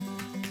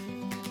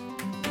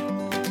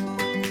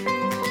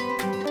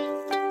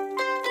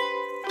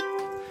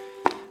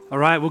All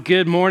right, well,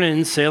 good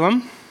morning,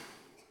 Salem.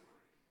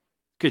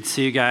 Good to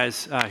see you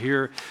guys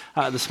here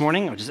this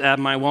morning. I'll just add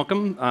my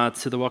welcome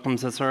to the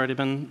welcomes that's already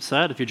been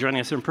said. If you're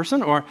joining us here in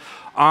person or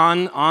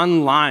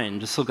online,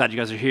 just so glad you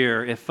guys are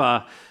here.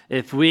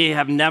 If we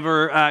have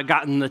never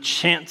gotten the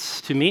chance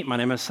to meet, my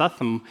name is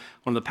Seth. I'm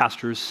one of the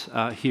pastors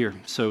here,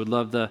 so would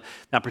love the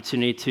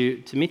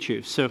opportunity to meet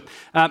you. So,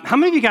 how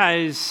many of you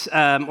guys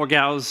or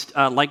gals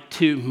like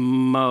to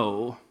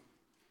mow?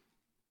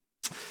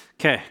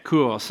 Okay,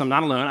 cool. So I'm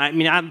not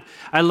alone.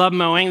 I love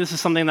mowing. This is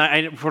something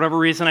that, for whatever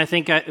reason, I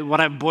think what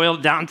I've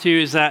boiled down to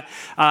is that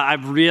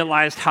I've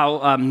realized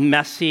how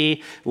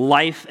messy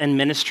life and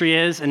ministry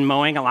is, and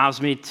mowing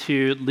allows me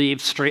to leave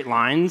straight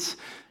lines,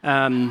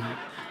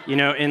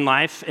 in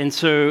life. And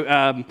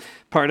so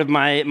part of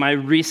my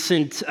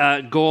recent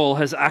goal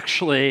has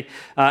actually,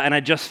 and I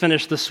just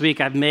finished this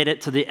week, I've made it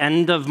to the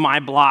end of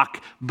my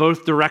block,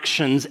 both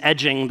directions,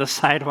 edging the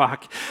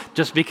sidewalk,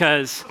 just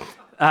because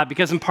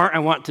in part I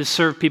want to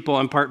serve people,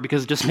 in part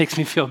because it just makes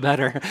me feel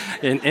better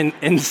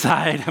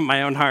inside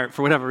my own heart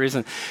for whatever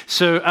reason.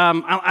 So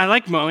I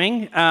like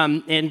mowing,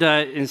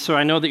 and so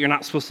I know that you're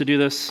not supposed to do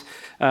this,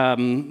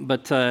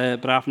 but I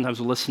oftentimes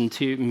will listen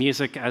to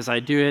music as I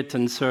do it.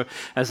 And so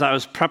as I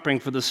was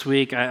prepping for this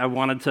week, I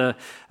wanted to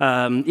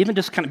even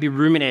just kind of be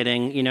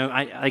ruminating.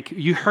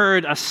 You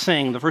heard us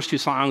sing. The first two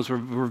songs were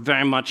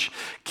very much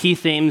key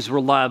themes were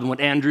love, and what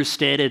Andrew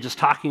stated, just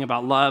talking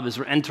about love as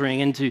we're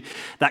entering into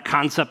that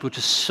concept, which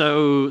is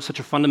such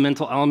a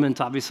fundamental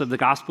element, obviously, of the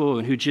gospel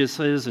and who Jesus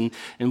is and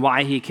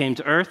why he came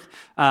to earth.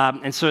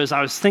 And so as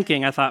I was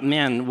thinking, I thought,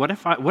 man, what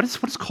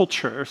does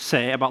culture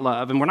say about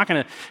love? And we're not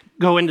going to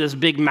go into this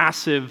big,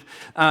 massive,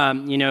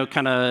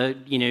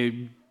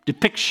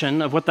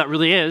 depiction of what that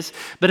really is.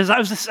 But as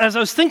I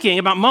was thinking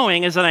about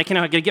mowing, is that I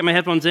get my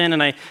headphones in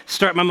and I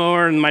start my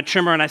mower and my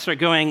trimmer and I start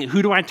going,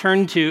 who do I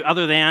turn to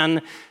other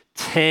than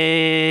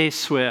Tay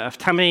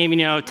Swift? How many of you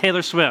know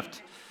Taylor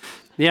Swift?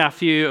 Yeah, a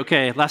few.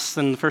 Okay, less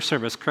than the first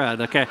service.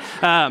 Crud. Okay.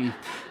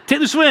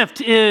 Taylor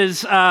Swift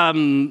is,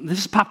 this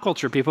is pop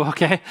culture, people,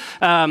 okay?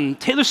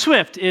 Taylor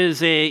Swift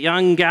is a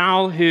young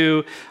gal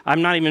who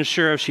I'm not even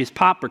sure if she's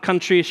pop or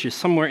country. She's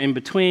somewhere in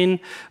between.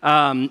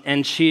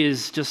 And she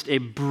is just a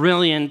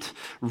brilliant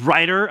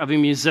writer of a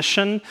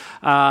musician.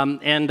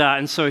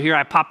 And so here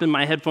I pop in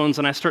my headphones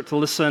and I start to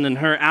listen, and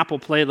her Apple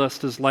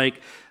playlist is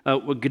like a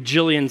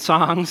gajillion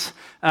songs.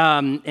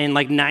 And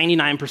like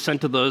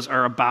 99% of those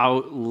are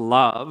about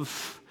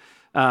love.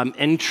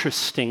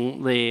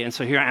 Interestingly, and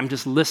so here I'm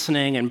just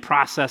listening and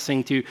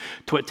processing to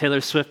what Taylor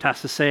Swift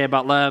has to say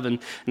about love, and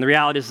the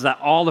reality is that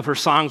all of her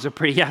songs are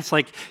pretty. It's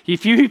like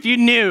if you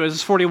knew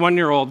as a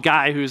 41-year-old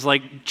guy who's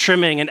like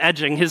trimming and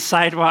edging his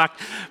sidewalk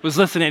was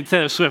listening to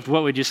Taylor Swift,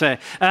 what would you say?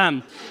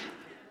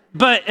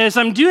 But as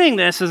I'm doing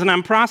this, as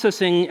I'm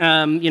processing,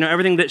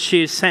 everything that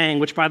she's saying,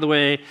 which, by the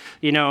way,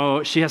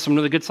 she has some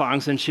really good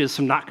songs and she has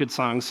some not good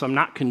songs, so I'm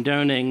not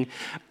condoning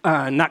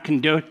that.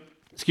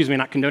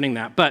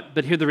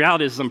 But here the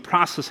reality is, I'm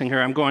processing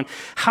her. I'm going,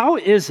 how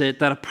is it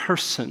that a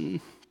person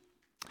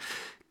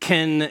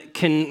can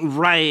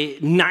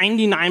write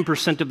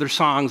 99% of their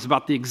songs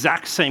about the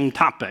exact same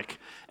topic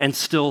and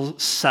still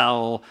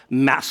sell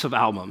massive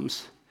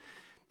albums?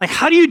 Like,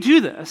 how do you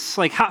do this?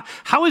 Like,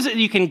 how is it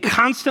you can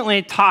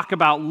constantly talk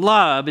about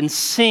love and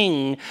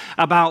sing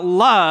about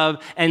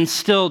love and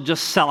still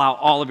just sell out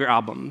all of your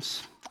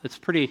albums? It's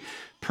pretty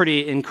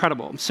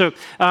incredible. So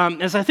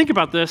as I think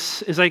about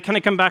this, as I kind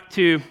of come back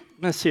to,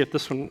 let's see if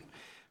this one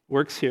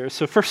works here.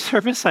 So first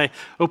service, I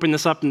opened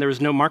this up and there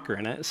was no marker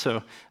in it.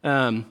 So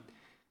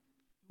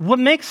what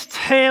makes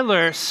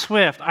Taylor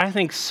Swift, I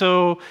think,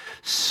 so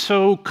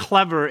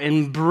clever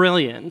and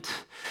brilliant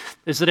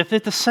is that if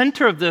at the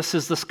center of this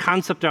is this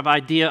concept of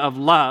idea of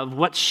love,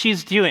 what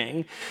she's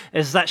doing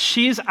is that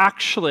she's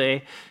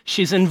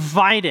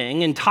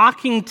inviting and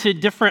talking to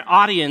different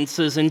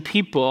audiences and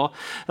people,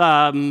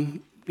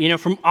 from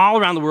all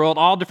around the world,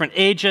 all different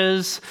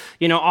ages,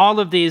 all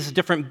of these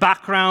different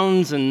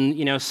backgrounds and,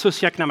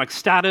 socioeconomic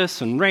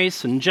status and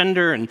race and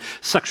gender and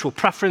sexual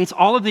preference,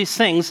 all of these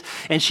things.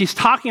 And she's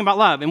talking about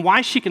love. And why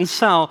she can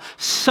sell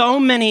so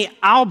many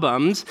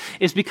albums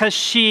is because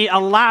she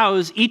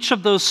allows each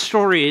of those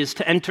stories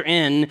to enter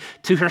in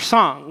to her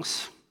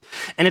songs.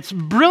 And it's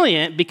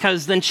brilliant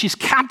because then she's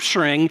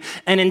capturing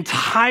an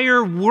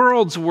entire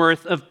world's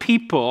worth of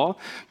people,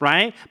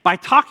 right, by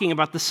talking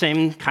about the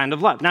same kind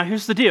of love. Now,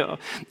 here's the deal.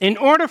 In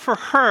order for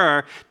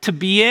her to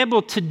be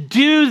able to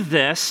do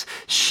this,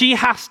 she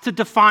has to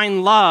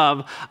define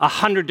love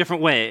 100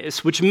 different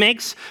ways, which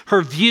makes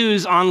her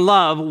views on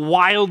love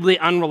wildly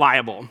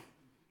unreliable.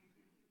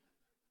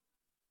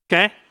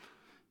 Okay?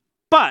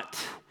 But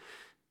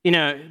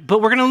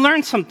But we're going to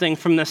learn something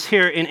from this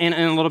here in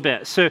a little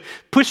bit. So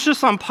push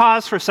this on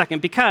pause for a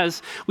second,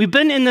 because we've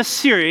been in this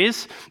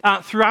series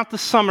throughout the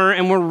summer,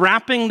 and we're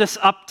wrapping this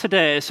up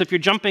today. So if you're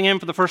jumping in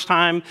for the first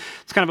time,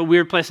 it's kind of a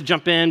weird place to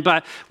jump in,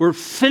 but we're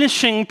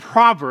finishing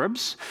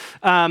Proverbs.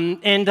 And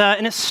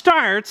it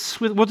starts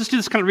with, we'll just do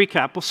this kind of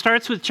recap. We'll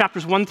start with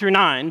chapters 1 through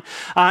 9.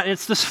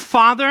 It's this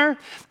father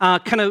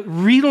kind of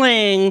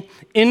relaying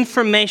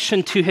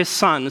information to his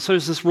son. So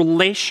there's this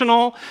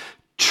relational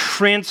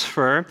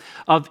transfer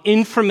of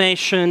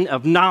information,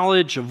 of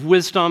knowledge, of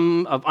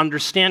wisdom, of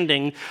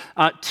understanding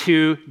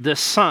to the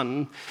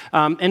son.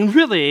 And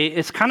really,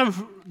 it's kind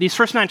of, these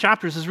first 9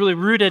 chapters is really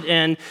rooted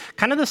in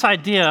kind of this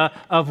idea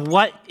of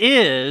what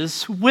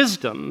is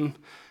wisdom.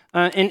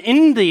 And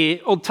in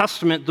the Old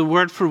Testament, the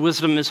word for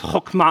wisdom is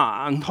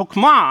chokmah. And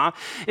chokmah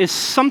is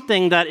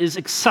something that is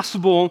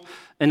accessible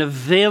and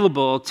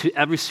available to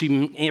every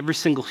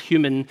single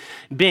human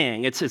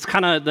being. It's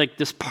kind of like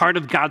this part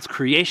of God's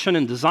creation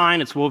and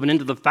design. It's woven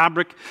into the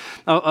fabric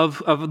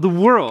of the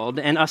world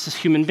and us as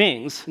human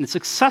beings. And it's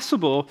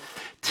accessible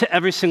to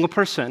every single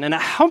person. And it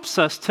helps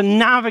us to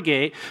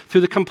navigate through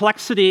the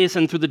complexities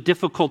and through the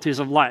difficulties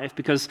of life,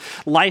 because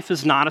life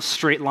is not a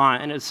straight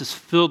line. It's just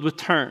filled with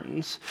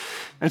turns.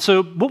 And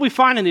so what we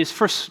find in these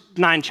first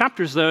 9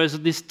 chapters, though, is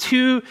that these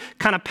 2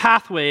 kind of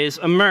pathways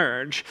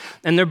emerge,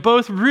 and they're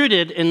both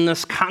rooted in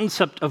this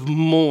concept of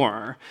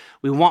more.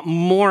 We want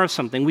more of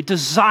something. We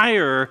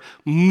desire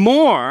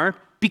more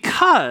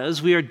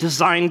because we are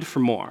designed for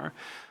more.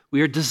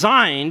 We are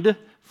designed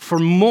for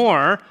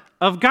more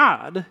of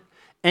God.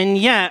 And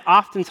yet,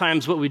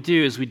 oftentimes what we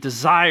do is we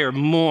desire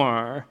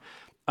more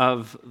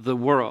of the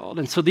world.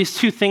 And so these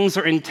 2 things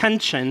are in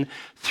tension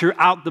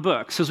throughout the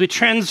book. So as we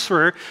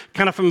transfer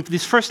kind of from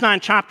these first 9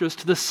 chapters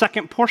to the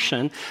second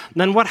portion,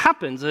 then what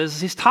happens is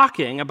he's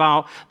talking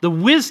about the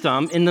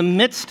wisdom in the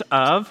midst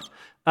of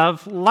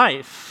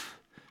life,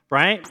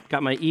 right?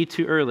 Got my E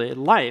too early.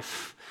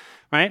 Life,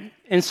 right?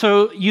 And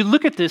so you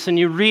look at this and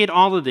you read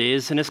all of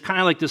these, and it's kind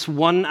of like this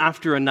one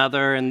after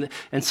another, and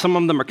some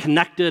of them are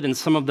connected and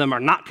some of them are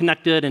not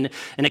connected, and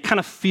it kind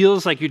of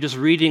feels like you're just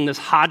reading this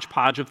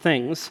hodgepodge of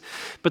things.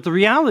 But the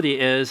reality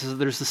is that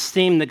there's this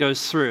theme that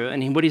goes through,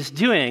 and what he's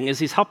doing is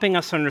he's helping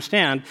us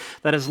understand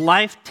that as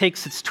life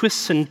takes its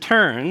twists and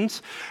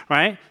turns,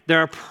 right, there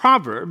are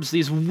proverbs,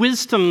 these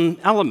wisdom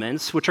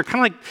elements, which are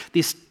kind of like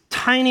these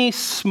tiny,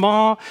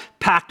 small,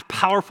 packed,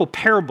 powerful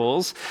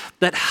parables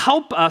that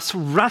help us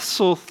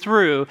wrestle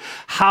through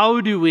how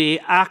do we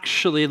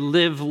actually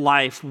live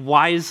life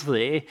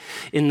wisely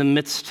in the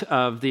midst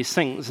of these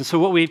things. And so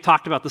what we've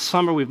talked about this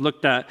summer, we've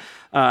looked at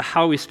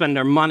how we spend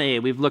our money.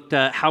 We've looked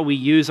at how we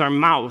use our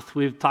mouth.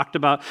 We've talked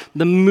about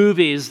the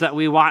movies that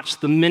we watch,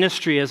 the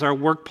ministry as our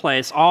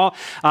workplace, all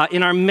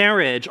in our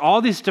marriage,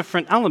 all these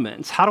different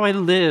elements. How do I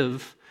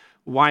live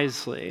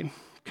wisely?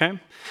 Okay?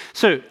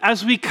 So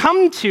as we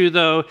come to,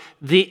 though,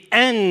 the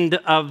end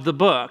of the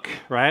book,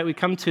 right? We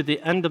come to the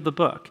end of the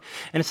book.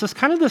 And it's just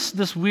kind of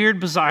this weird,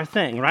 bizarre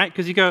thing, right?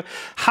 Because you go,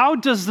 how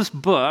does this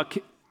book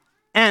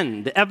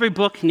end? Every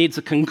book needs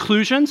a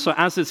conclusion. So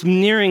as it's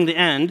nearing the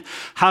end,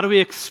 how do we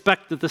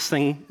expect that this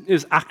thing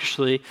is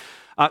actually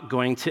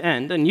going to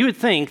end? And you would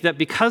think that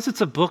because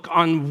it's a book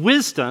on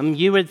wisdom,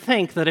 you would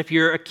think that if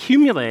you're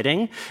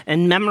accumulating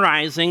and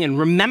memorizing and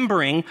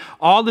remembering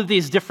all of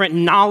these different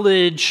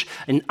knowledge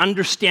and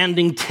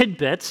understanding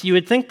tidbits, you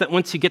would think that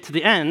once you get to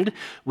the end,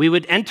 we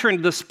would enter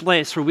into this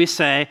place where we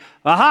say,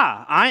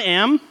 aha, I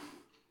am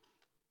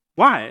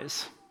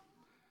wise.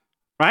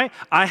 Right?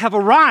 I have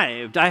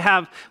arrived. I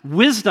have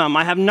wisdom.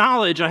 I have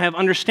knowledge. I have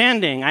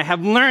understanding. I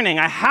have learning.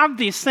 I have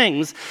these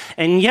things.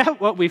 And yet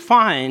what we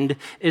find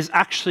is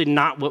actually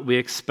not what we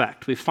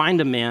expect. We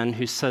find a man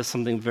who says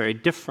something very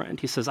different.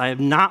 He says, I have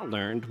not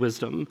learned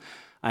wisdom.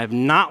 I have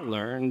not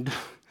learned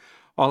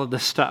all of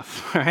this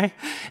stuff, right?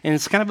 And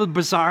it's kind of a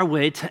bizarre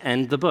way to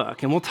end the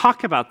book. And we'll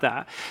talk about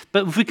that.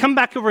 But if we come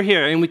back over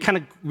here and we kind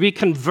of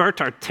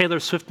reconvert our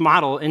Taylor Swift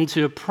model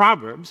into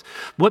Proverbs,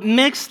 what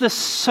makes this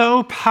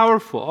so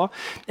powerful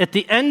at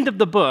the end of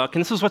the book,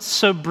 and this is what's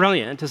so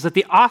brilliant, is that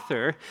the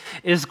author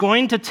is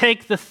going to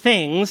take the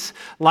things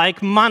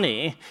like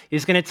money,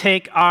 he's going to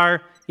take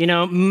our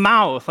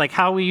mouth, like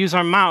how we use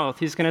our mouth.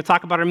 He's going to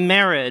talk about our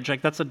marriage,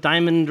 like that's a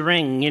diamond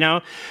ring,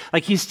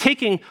 Like he's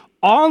taking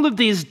all of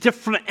these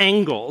different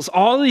angles,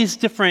 all these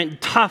different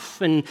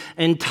tough and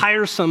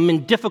tiresome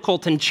and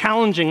difficult and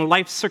challenging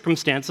life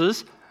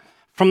circumstances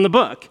from the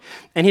book,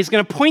 and he's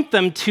going to point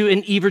them to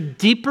an even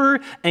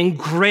deeper and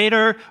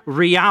greater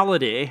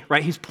reality,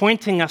 right? He's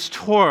pointing us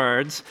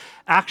towards,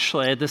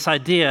 actually, this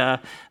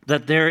idea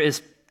that there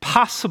is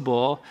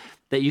possible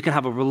that you can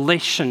have a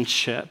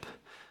relationship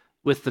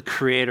with the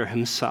Creator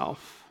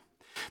himself.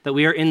 that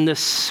we are in this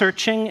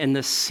searching and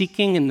this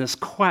seeking and this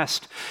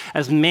quest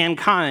as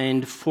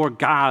mankind for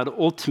God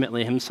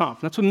ultimately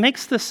himself. And that's what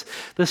makes this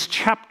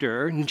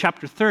chapter, in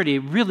chapter 30,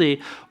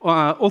 really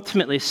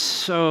ultimately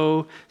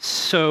so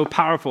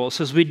powerful.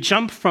 So as we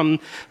jump from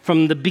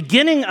the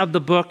beginning of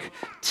the book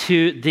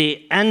to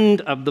the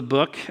end of the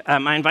book,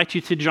 I invite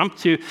you to jump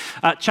to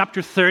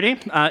chapter 30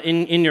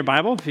 in your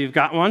Bible, if you've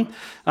got one,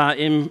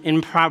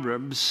 in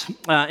Proverbs.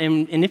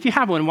 And if you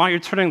have one, while you're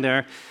turning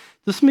there,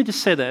 let me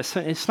just say this.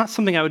 It's not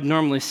something I would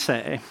normally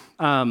say.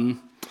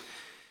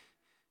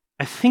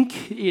 I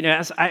think,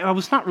 as I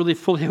was not really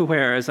fully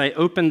aware as I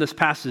opened this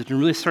passage and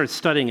really started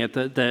studying it,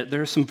 that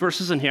there are some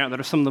verses in here that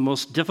are some of the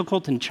most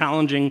difficult and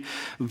challenging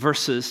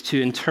verses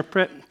to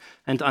interpret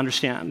and to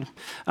understand.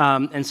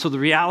 And so the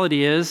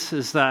reality is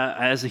that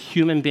as a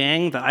human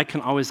being, that I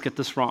can always get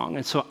this wrong.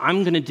 And so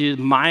I'm going to do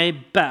my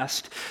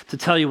best to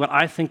tell you what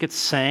I think it's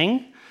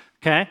saying,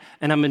 okay?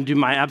 And I'm going to do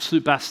my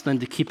absolute best then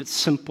to keep it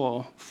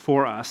simple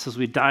for us as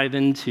we dive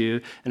into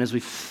and as we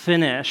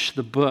finish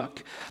the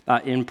book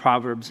in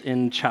Proverbs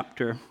in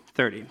chapter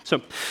 30.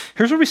 So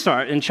here's where we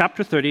start in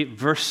chapter 30,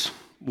 verse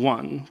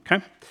 1,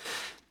 okay?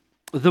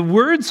 The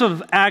words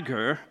of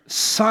Agur,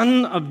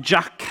 son of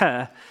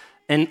Jakeh,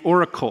 an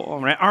oracle,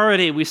 right?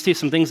 Already we see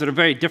some things that are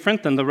very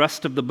different than the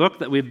rest of the book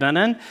that we've been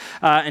in.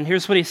 And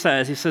here's what he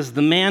says. He says,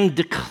 the man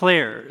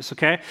declares,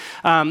 okay?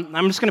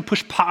 I'm just going to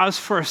push pause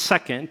for a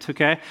second,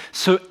 okay?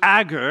 So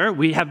Agur,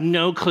 we have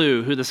no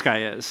clue who this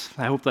guy is.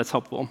 I hope that's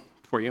helpful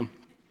for you.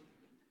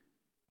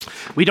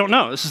 We don't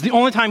know. This is the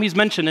only time he's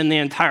mentioned in the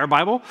entire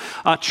Bible.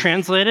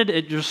 Translated,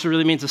 it just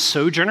really means a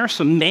sojourner.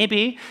 So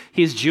maybe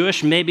he's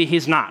Jewish, maybe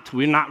he's not.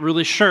 We're not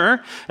really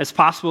sure. It's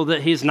possible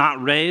that he's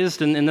not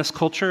raised in this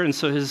culture, and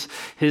so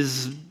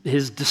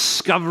his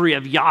discovery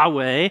of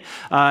Yahweh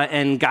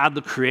and God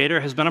the Creator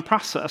has been a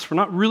process. We're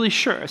not really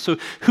sure. So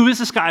who is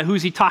this guy? Who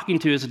is he talking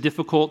to is a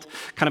difficult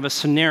kind of a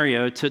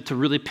scenario to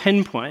really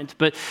pinpoint.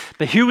 But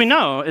here we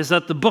know is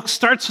that the book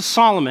starts with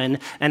Solomon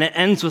and it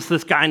ends with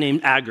this guy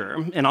named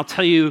Agur. And I'll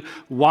tell you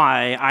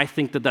why I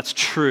think that that's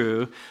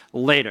true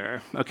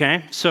later,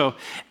 okay? So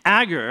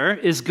Agur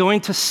is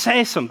going to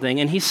say something,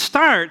 and he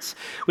starts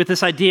with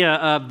this idea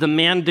of the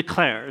man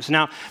declares.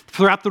 Now,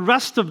 throughout the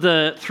rest of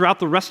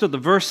the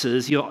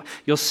verses, you'll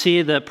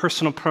see the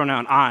personal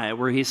pronoun I,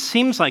 where he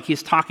seems like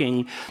he's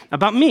talking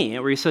about me,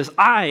 where he says,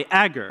 I,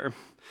 Agur.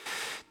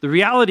 The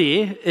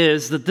reality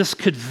is that this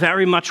could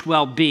very much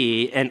well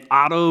be an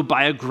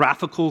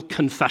autobiographical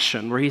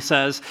confession where he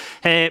says,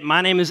 hey,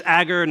 my name is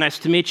Agur, nice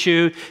to meet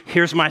you,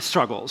 here's my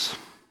struggles.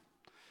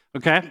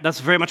 Okay, that's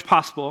very much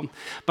possible.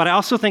 But I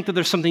also think that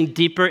there's something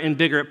deeper and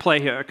bigger at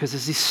play here, because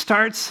as he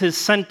starts his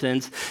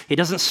sentence, he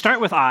doesn't start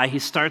with I, he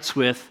starts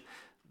with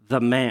the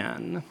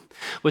man,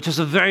 which is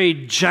a very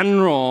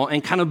general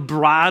and kind of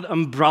broad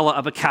umbrella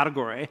of a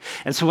category.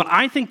 And so what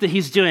I think that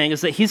he's doing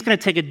is that he's going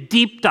to take a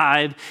deep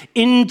dive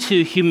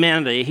into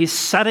humanity. He's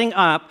setting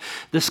up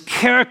this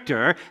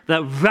character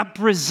that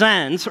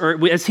represents,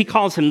 or as he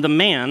calls him, the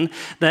man,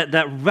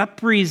 that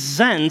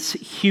represents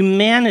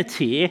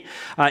humanity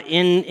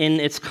in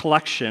its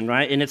collection,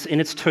 right? In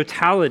its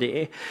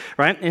totality,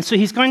 right? And so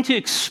he's going to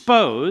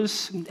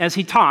expose, as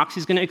he talks,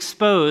 he's going to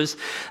expose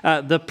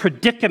the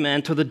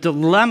predicament or the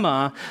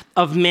dilemma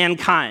of mankind.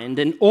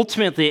 And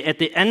ultimately, at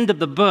the end of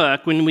the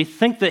book, when we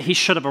think that he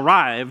should have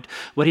arrived,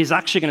 what he's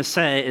actually going to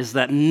say is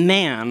that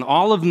man,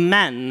 all of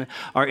men,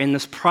 are in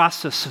this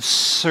process of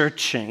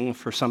searching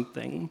for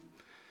something.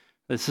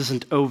 This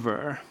isn't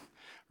over,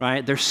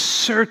 right? They're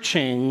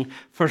searching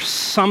for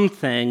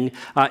something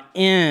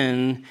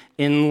in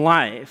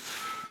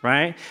life.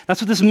 Right?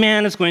 That's what this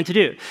man is going to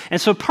do. And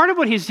so part of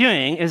what he's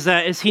doing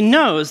is he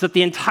knows that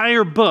the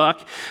entire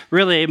book,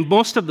 really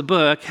most of the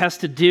book, has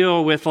to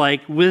deal with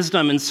like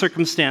wisdom and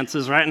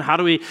circumstances, right? And how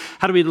do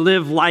we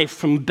live life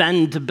from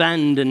bend to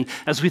bend? And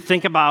as we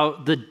think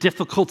about the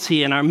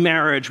difficulty in our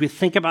marriage, we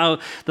think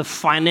about the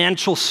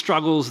financial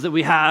struggles that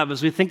we have,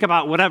 as we think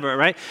about whatever,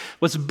 right?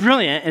 What's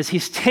brilliant is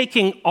he's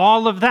taking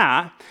all of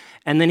that,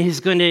 and then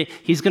he's going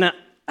to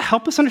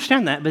help us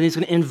understand that, but he's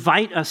going to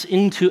invite us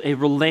into a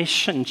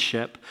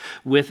relationship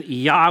with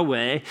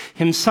Yahweh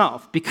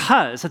himself.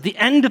 Because at the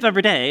end of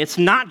every day, it's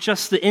not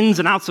just the ins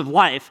and outs of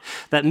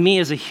life that me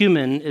as a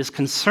human is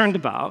concerned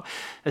about.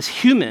 As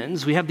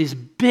humans, we have these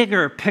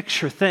bigger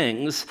picture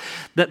things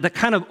that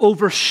kind of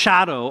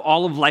overshadow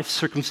all of life's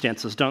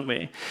circumstances, don't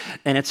we?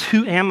 And it's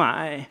who am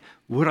I?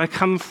 Where do I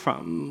come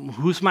from?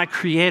 Who's my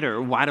creator?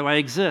 Why do I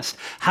exist?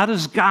 How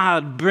does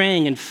God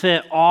bring and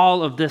fit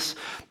all of this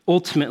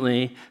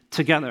ultimately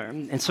together?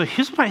 And so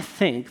here's what I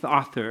think the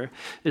author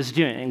is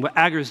doing, what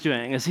Agur is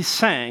doing, is he's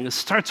saying, it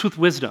starts with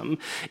wisdom.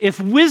 If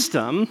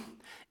wisdom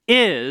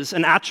is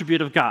an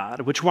attribute of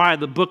God, which why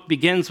the book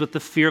begins with the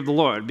fear of the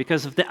Lord,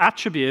 because if the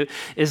attribute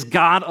is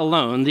God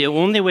alone, the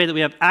only way that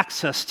we have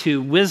access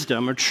to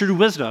wisdom or true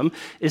wisdom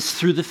is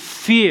through the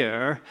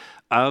fear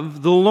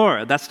of the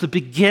Lord. That's the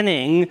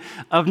beginning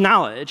of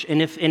knowledge.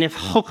 And if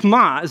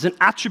Chokmah is an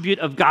attribute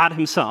of God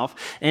himself,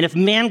 and if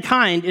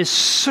mankind is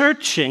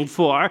searching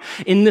for,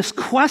 in this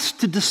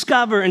quest to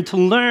discover and to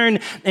learn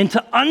and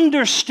to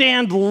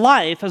understand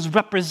life as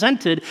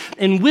represented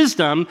in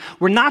wisdom,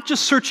 we're not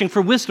just searching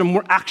for wisdom,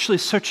 we're actually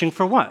searching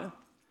for what?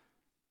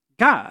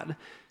 God,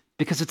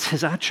 because it's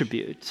his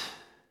attribute.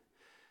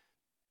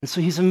 And so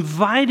he's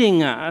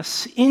inviting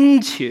us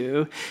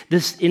into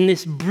this, in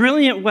this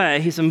brilliant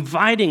way, he's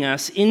inviting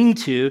us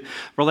into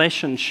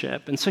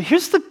relationship. And so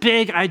here's the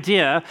big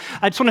idea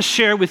I just want to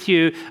share with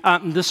you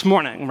this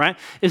morning, right?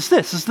 Is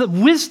that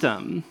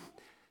wisdom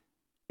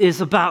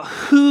is about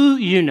who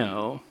you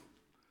know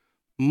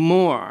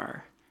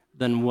more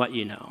than what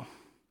you know.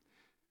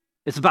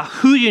 It's about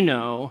who you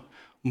know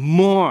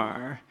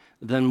more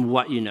than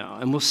what you know.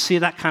 And we'll see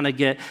that kind of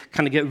get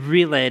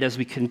relayed as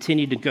we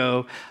continue to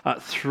go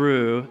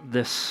through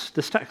this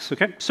text,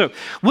 okay? So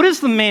what is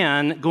the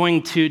man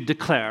going to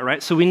declare,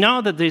 right? So we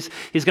know that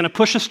he's going to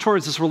push us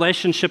towards this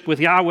relationship with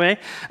Yahweh,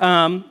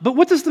 but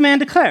what does the man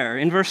declare?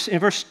 In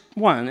verse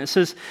 1, it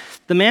says,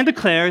 the man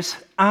declares,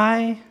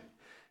 I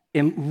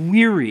am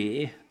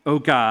weary, O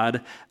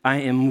God, I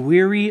am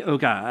weary, O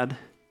God,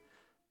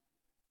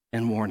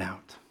 and worn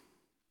out.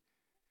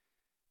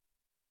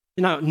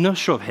 You know, no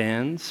show of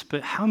hands,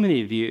 but how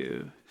many of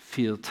you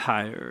feel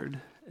tired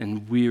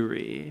and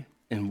weary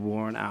and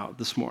worn out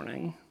this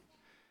morning?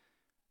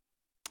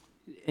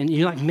 And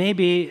you're like,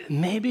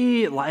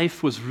 maybe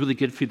life was really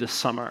good for you this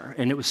summer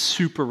and it was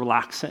super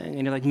relaxing.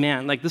 And you're like,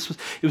 man, it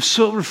was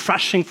so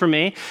refreshing for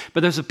me,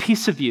 but there's a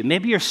piece of you.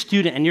 Maybe you're a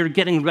student and you're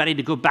getting ready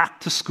to go back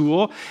to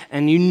school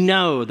and you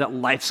know that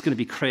life's going to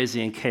be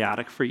crazy and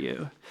chaotic for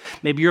you.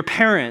 Maybe you're a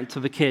parent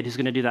of a kid who's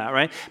going to do that,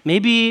 right?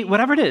 Maybe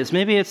whatever it is,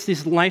 maybe it's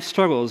these life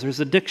struggles, there's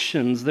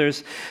addictions,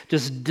 there's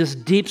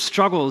just deep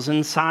struggles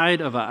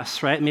inside of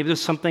us, right? Maybe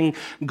there's something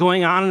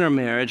going on in our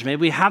marriage. Maybe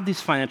we have these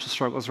financial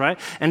struggles, right?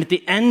 And at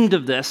the end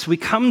of this, we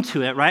come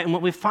to it, right? And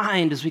what we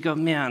find is we go,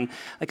 man,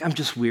 I'm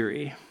just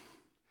weary.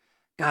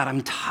 God,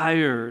 I'm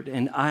tired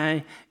and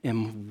I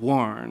am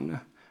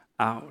worn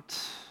out.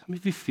 How many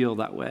of you feel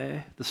that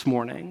way this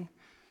morning?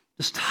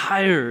 Just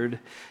tired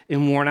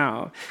and worn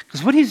out.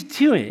 Because what he's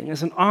doing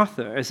as an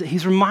author is that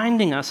he's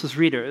reminding us as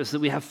readers that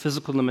we have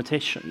physical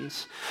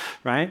limitations,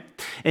 right?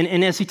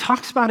 And as he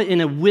talks about it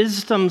in a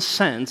wisdom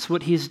sense,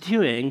 what he's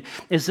doing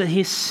is that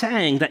he's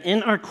saying that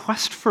in our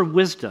quest for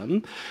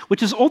wisdom,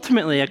 which is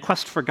ultimately a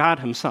quest for God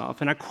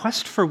himself, in our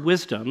quest for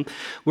wisdom,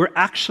 we're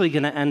actually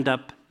going to end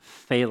up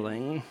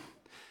failing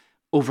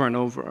over and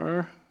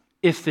over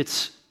if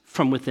it's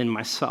from within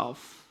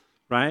myself,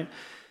 right?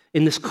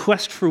 In this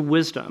quest for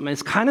wisdom.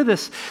 It's kind of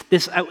this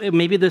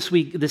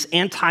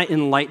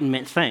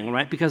anti-enlightenment thing,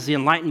 right? Because the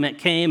Enlightenment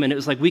came and it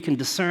was like we can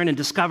discern and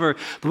discover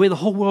the way the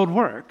whole world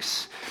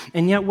works.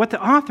 And yet what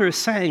the author is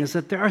saying is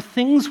that there are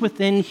things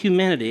within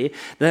humanity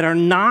that are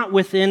not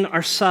within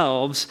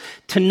ourselves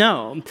to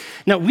know.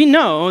 Now, we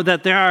know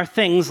that there are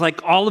things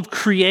like all of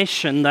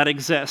creation that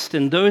exist,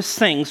 and those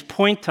things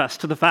point us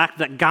to the fact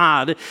that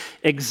God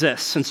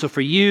exists. And so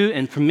for you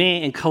and for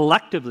me and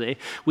collectively,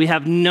 we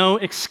have no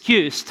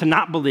excuse to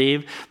not believe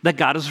that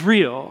God is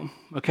real,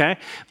 okay?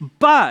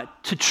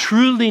 But to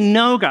truly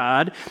know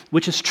God,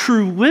 which is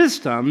true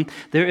wisdom,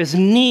 there is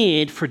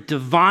need for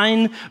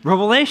divine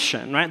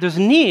revelation, right? There's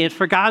need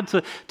for God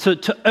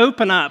to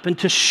open up and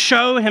to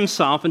show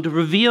himself and to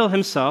reveal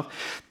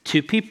himself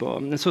to people.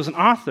 And so as an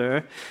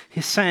author,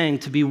 he's saying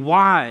to be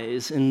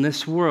wise in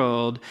this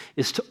world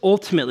is to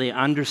ultimately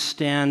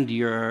understand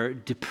your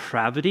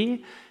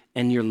depravity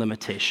and your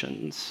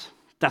limitations.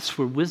 That's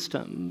where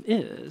wisdom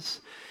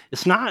is.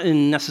 It's not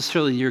in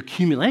necessarily your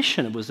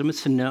accumulation of wisdom,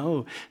 it's to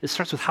know. It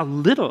starts with how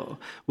little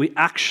we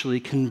actually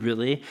can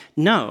really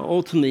know,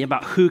 ultimately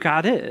about who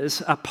God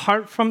is,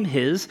 apart from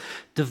his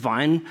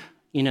divine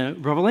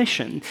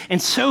revelation. And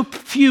so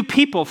few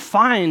people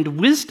find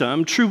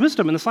wisdom, true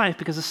wisdom in this life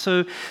because it's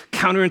so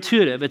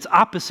counterintuitive. It's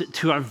opposite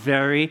to our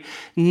very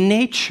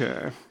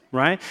nature.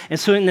 Right? And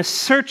so in this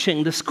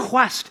searching, this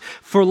quest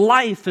for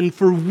life and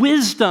for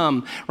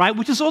wisdom, right,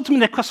 which is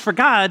ultimately a quest for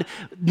God,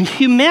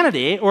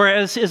 humanity, or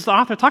as the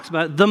author talks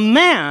about, the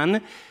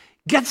man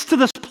gets to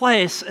this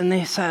place and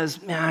he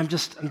says, man,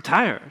 I'm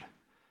tired.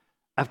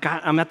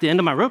 I'm at the end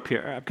of my rope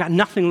here. I've got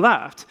nothing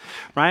left,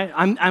 right?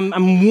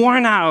 I'm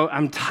worn out,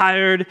 I'm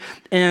tired,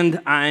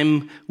 and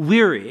I'm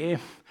weary.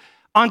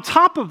 On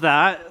top of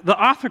that, the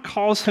author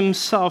calls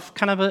himself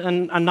kind of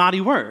a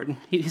naughty word.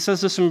 He says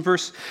this in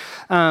verse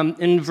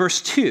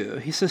 2.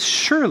 He says,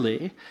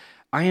 surely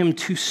I am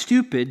too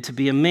stupid to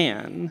be a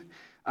man.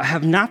 I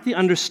have not the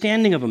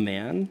understanding of a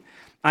man.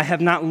 I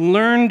have not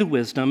learned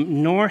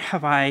wisdom, nor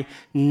have I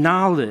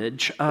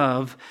knowledge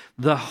of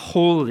the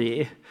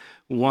Holy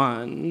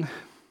One.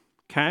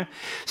 Okay?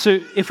 So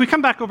if we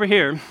come back over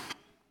here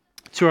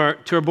to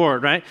our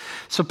board, right?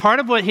 So part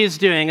of what he's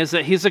doing is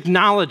that he's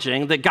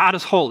acknowledging that God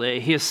is holy.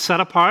 He is set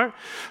apart,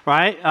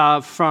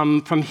 right,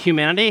 from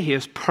humanity. He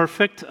is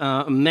perfect,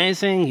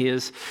 amazing. He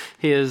is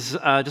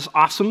just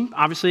awesome,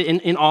 obviously,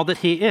 in all that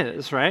he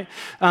is, right?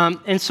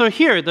 And so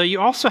here, though,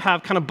 you also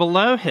have kind of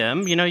below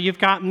him, you've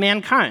got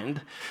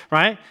mankind,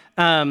 right?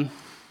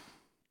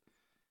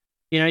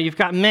 You've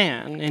got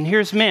man, and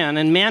here's man,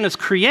 and man is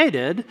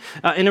created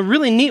in a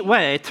really neat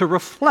way to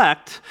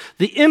reflect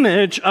the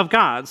image of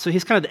God. So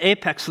he's kind of the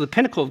apex of the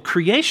pinnacle of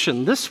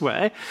creation this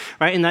way,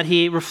 right, in that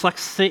he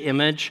reflects the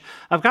image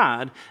of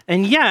God.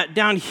 And yet,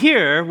 down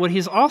here, what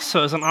he's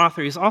also, as an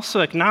author, he's also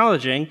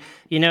acknowledging,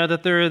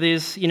 that there are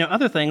these,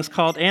 other things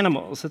called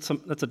animals. That's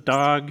a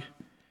dog,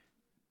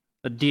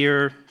 a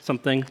deer,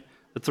 something.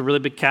 That's a really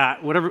big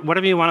cat,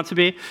 whatever you want it to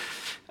be.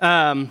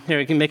 Here,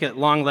 you can make it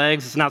long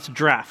legs. It's a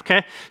giraffe,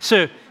 okay?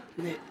 So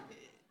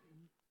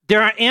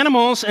there are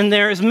animals and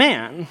there is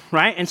man,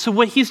 right? And so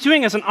what he's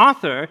doing as an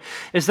author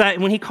is that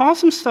when he calls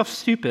some stuff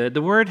stupid,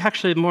 the word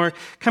actually more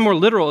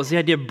literal is the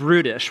idea of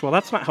brutish. Well,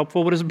 that's not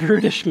helpful. What does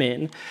brutish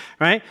mean,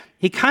 right?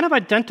 He kind of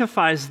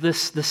identifies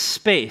this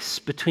space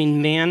between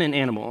man and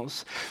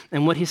animals.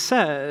 And what he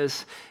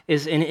says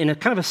is in a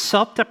kind of a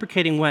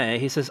self-deprecating way,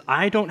 he says,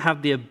 I don't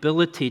have the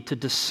ability to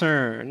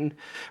discern,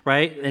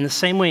 right? In the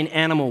same way an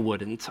animal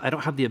wouldn't. I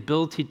don't have the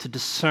ability to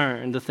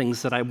discern the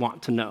things that I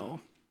want to know.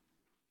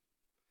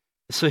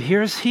 So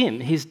here's him.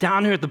 He's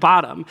down here at the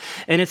bottom.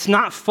 And it's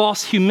not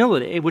false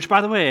humility, which,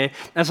 by the way,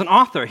 as an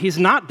author, he's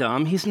not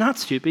dumb. He's not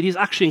stupid. He's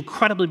actually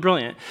incredibly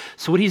brilliant.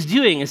 So what he's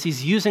doing is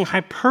he's using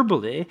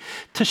hyperbole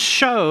to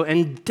show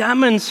and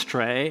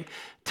demonstrate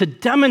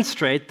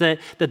that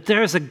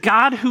there's a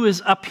God who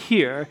is up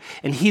here,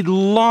 and he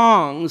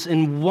longs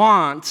and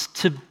wants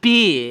to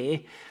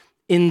be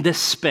in this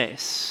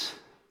space.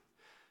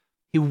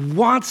 He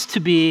wants to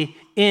be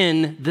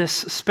in this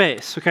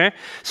space, okay?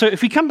 So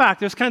if we come back,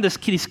 there's kind of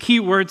these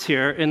key words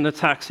here in the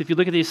text. If you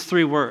look at these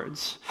three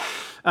words,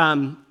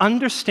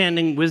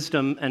 understanding,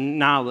 wisdom, and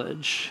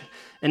knowledge.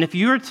 And if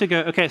you were to go,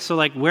 okay, so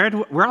like where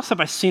else have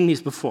I seen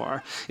these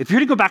before? If you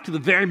were to go back to the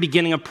very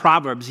beginning of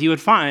Proverbs, you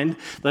would find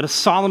that as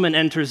Solomon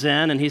enters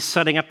in and he's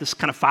setting up this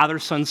kind of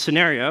father-son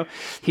scenario,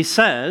 he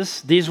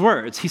says these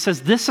words. He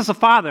says, this as a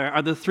father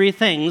are the three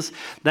things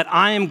that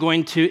I am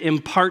going to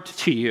impart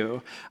to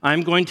you.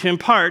 I'm going to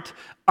impart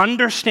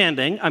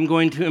understanding, I'm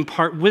going to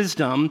impart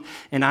wisdom,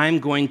 and I'm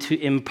going to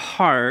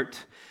impart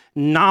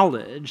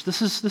knowledge.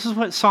 This is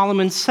what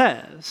Solomon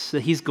says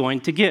that he's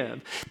going to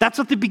give. That's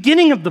at the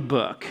beginning of the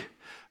book,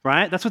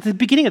 right? That's at the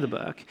beginning of the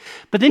book.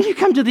 But then you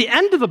come to the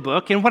end of the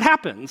book, and what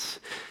happens?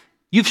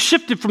 You've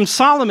shifted from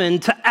Solomon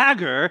to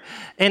Agur,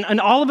 and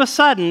all of a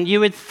sudden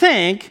you would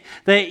think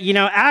that,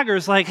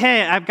 Agur's like,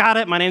 hey, I've got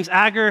it. My name's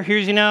Agur.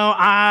 Here's,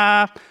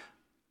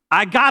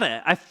 I got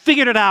it. I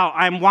figured it out.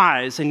 I'm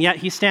wise. And yet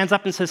he stands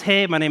up and says,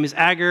 hey, my name is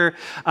Agur.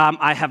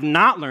 I have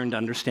not learned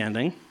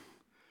understanding.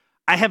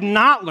 I have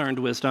not learned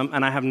wisdom,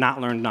 and I have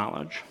not learned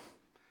knowledge.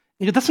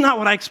 That's not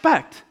what I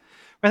expect.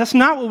 Right? That's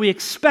not what we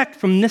expect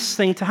from this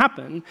thing to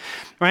happen,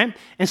 right?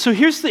 And so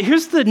here's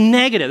the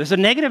negative. There's a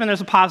negative and there's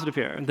a positive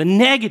here. The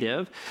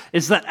negative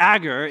is that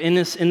Agur in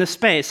this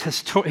space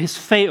has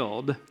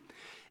failed,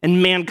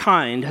 and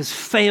mankind has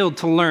failed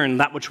to learn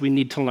that which we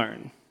need to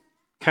learn.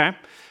 Okay?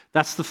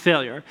 That's the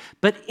failure.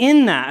 But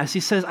in that, as he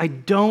says, I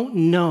don't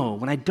know,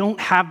 when I don't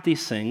have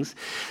these things,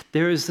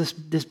 there is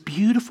this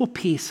beautiful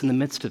piece in the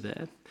midst of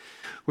it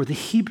where the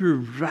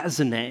Hebrew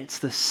resonates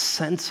this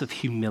sense of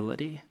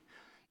humility.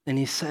 And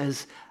he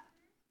says,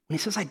 when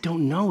he says, I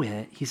don't know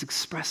it, he's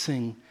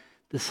expressing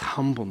this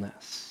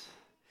humbleness.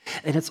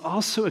 And it's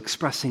also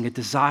expressing a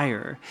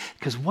desire,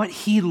 because what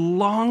he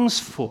longs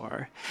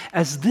for,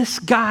 as this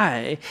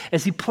guy,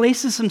 as he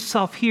places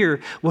himself here,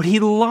 what he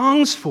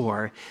longs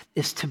for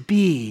is to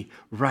be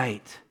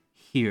right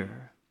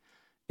here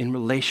in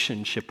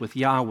relationship with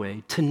Yahweh,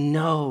 to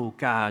know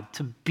God,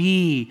 to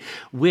be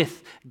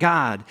with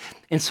God.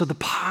 And so the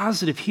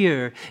positive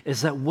here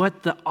is that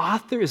what the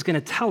author is going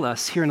to tell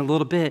us here in a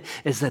little bit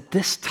is that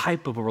this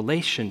type of a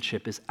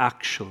relationship is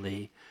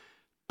actually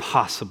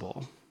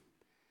possible.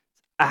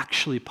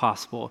 Actually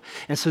possible.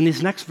 And so in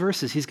these next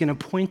verses, he's going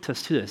to point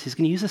us to this. He's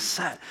going to use a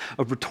set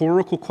of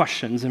rhetorical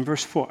questions in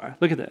verse 4.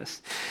 Look at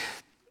this.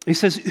 He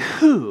says,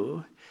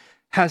 who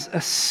has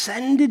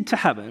ascended to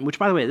heaven, which,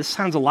 by the way, this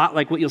sounds a lot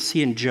like what you'll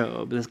see in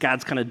Job, this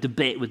God's kind of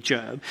debate with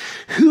Job.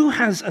 Who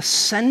has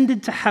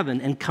ascended to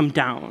heaven and come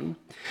down?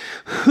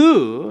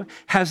 Who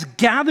has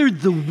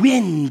gathered the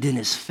wind in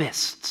his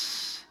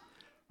fists?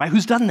 Right?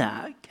 Who's done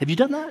that? Have you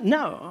done that?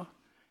 No.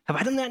 Have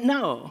I done that?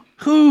 No.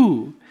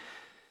 Who?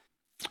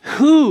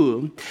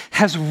 Who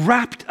has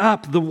wrapped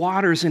up the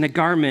waters in a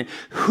garment?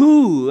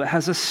 Who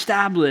has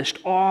established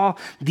all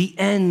the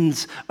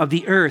ends of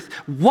the earth?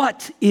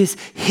 What is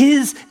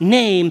his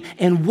name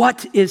and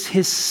what is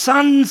his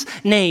son's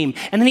name?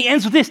 And then he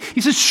ends with this.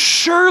 He says,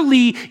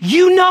 surely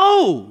you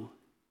know.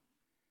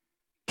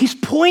 He's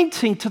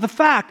pointing to the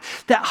fact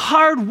that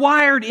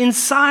hardwired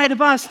inside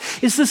of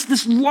us is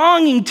this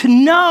longing to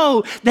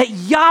know that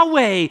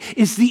Yahweh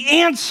is the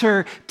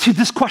answer to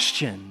this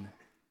question.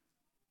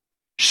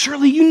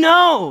 Surely you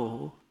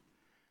know.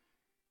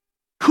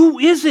 Who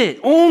is it?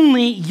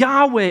 Only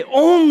Yahweh,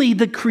 only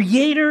the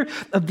creator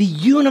of the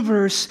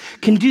universe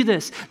can do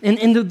this.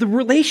 And the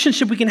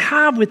relationship we can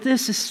have with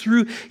this is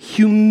through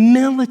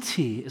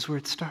humility, is where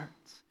it starts.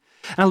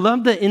 I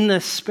love that in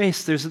this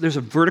space, there's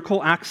a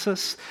vertical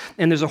axis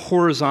and there's a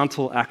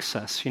horizontal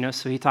axis.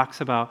 So he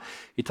talks about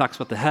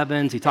the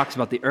heavens, he talks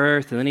about the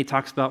earth, and then he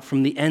talks about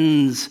from the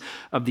ends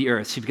of the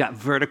earth. So you've got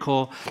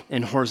vertical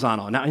and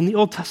horizontal. Now, in the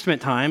Old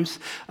Testament times,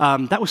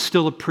 that was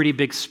still a pretty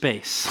big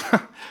space.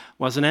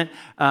 Wasn't it?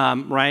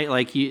 Right?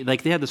 Like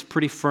they had this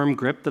pretty firm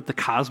grip that the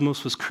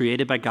cosmos was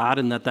created by God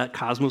and that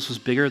cosmos was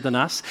bigger than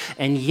us.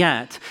 And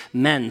yet,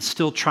 men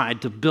still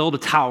tried to build a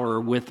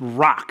tower with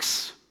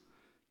rocks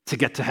to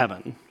get to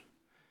heaven.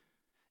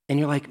 And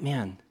you're like,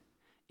 man,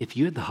 if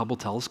you had the Hubble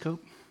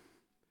telescope,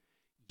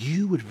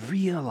 you would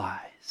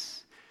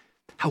realize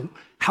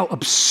how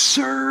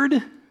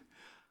absurd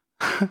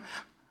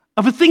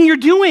of a thing you're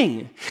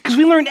doing. Because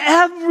we learn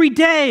every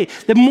day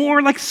that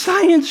more like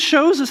science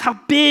shows us how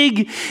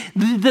big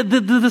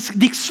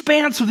the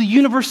expanse of the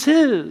universe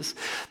is.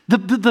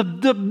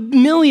 The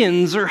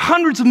millions or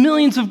hundreds of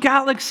millions of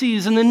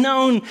galaxies in the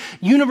known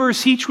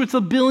universe, each with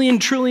 1 billion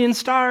trillion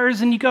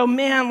stars. And you go,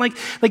 man, like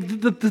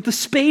the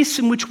space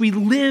in which we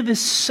live is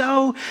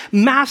so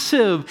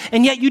massive.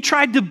 And yet you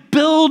tried to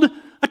build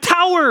a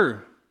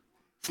tower.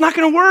 It's not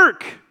going to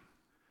work.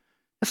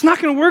 It's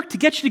not going to work to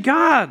get you to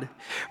God,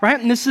 right?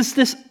 And this is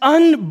this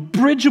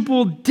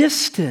unbridgeable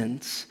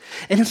distance.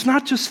 And it's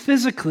not just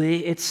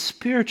physically, it's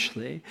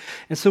spiritually.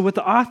 And so what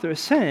the author is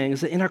saying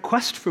is that in our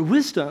quest for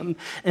wisdom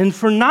and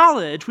for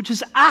knowledge, which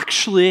is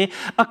actually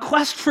a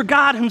quest for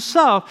God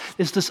himself,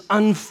 is this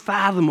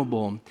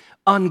unfathomable,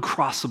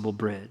 uncrossable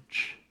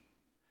bridge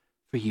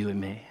for you and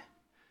me.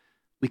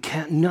 We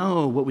can't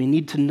know what we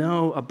need to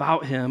know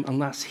about him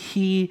unless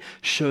he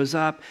shows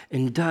up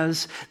and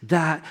does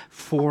that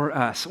for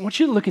us. I want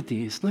you to look at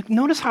these.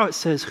 Notice how it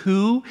says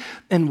who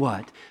and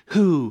what.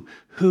 Who,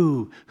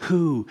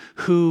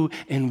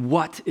 and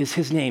what is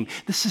his name.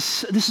 This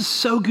is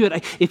so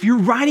good. If you're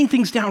writing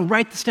things down,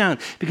 write this down,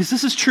 because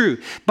this is true.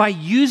 By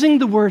using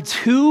the words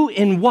who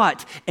and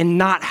what and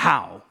not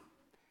how.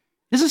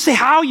 It doesn't say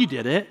how you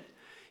did it.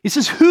 It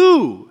says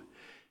who.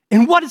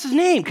 And what is his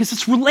name? Because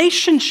it's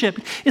relationship.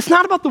 It's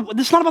not about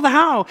the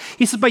how.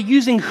 He says by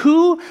using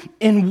who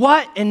and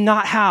what and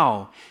not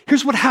how.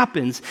 Here's what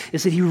happens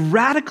is that he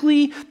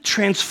radically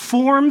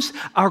transforms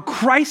our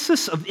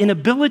crisis of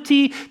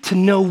inability to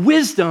know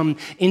wisdom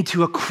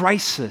into a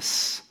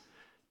crisis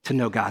to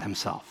know God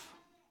himself.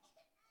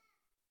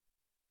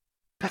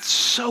 That's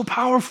so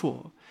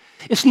powerful.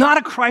 It's not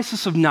a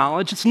crisis of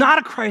knowledge. It's not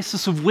a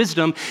crisis of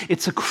wisdom.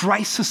 It's a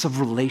crisis of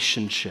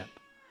relationship.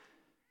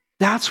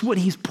 That's what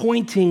he's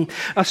pointing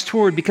us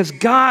toward, because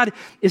God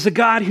is a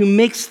God who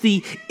makes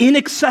the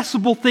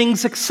inaccessible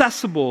things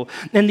accessible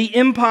and the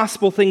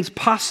impossible things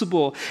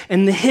possible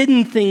and the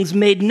hidden things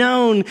made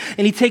known.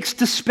 And he takes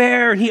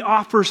despair and he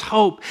offers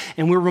hope.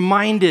 And we're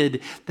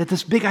reminded that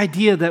this big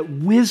idea that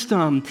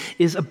wisdom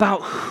is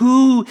about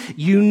who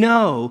you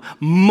know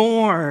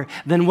more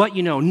than what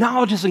you know.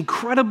 Knowledge is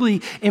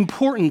incredibly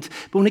important,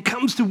 but when it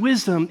comes to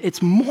wisdom,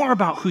 it's more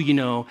about who you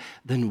know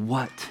than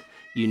what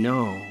you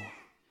know.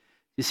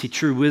 You see,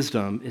 true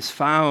wisdom is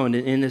found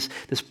in this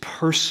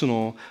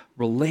personal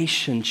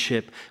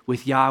relationship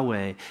with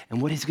Yahweh.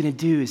 And what he's going to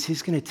do is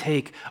he's going to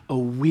take a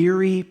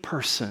weary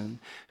person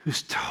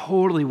who's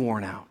totally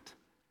worn out,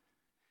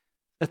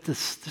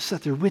 just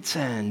at their wits'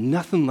 end,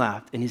 nothing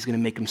left, and he's going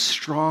to make them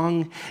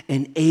strong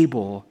and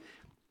able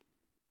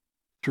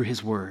through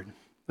his word.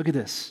 Look at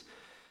this.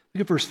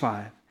 Look at verse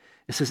 5.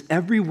 It says,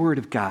 every word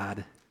of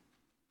God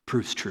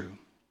proves true.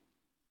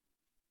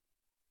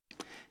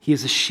 He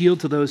is a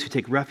shield to those who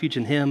take refuge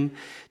in him.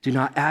 Do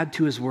not add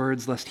to his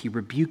words, lest he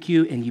rebuke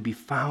you and you be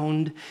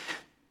found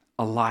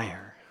a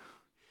liar.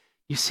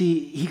 You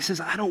see, he says,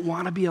 I don't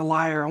want to be a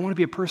liar. I want to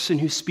be a person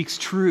who speaks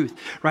truth,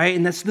 right?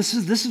 And this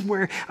is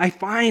where I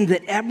find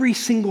that every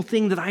single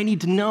thing that I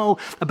need to know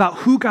about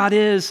who God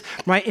is,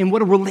 right, and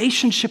what a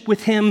relationship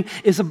with him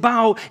is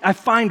about, I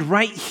find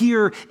right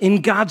here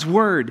in God's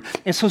word.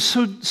 And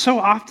so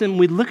often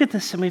we look at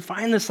this and we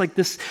find this like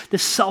this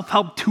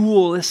self-help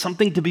tool as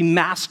something to be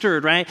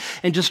mastered, right?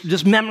 And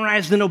just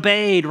memorized and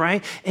obeyed,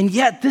 right? And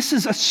yet this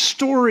is a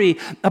story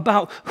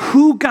about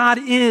who God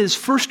is,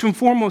 first and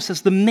foremost,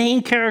 as the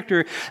main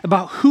character,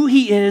 about who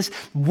he is,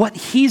 what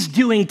he's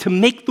doing to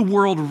make the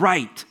world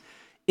right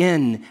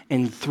in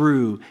and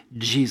through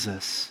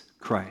Jesus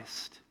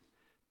Christ.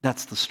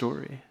 That's the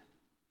story.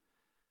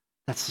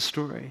 That's the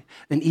story.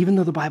 And even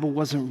though the Bible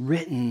wasn't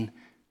written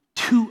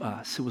to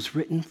us, it was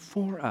written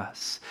for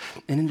us.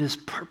 And it is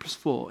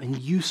purposeful and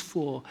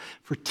useful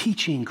for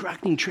teaching,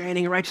 correcting,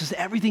 training, and righteousness,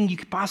 everything you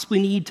could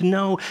possibly need to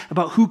know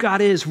about who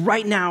God is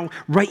right now,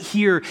 right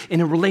here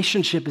in a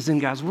relationship is in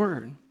God's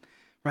word.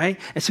 right?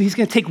 And so he's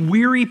going to take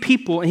weary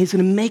people and he's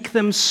going to make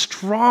them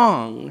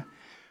strong,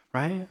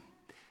 right?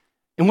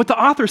 And what the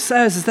author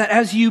says is that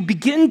as you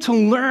begin to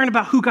learn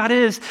about who God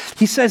is,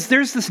 he says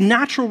there's this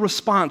natural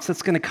response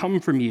that's going to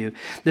come from you,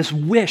 this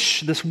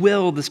wish, this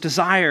will, this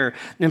desire.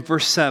 In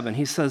verse 7,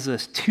 he says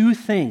this, 2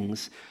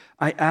 things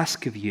I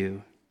ask of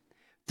you.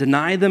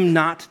 Deny them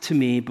not to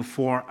me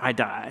before I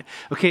die.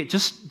 Okay,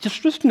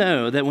 just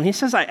know that when he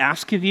says I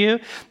ask of you,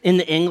 in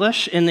the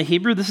English, in the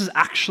Hebrew, this is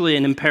actually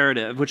an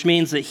imperative, which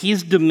means that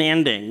he's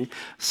demanding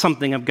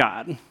something of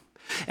God.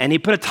 And he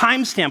put a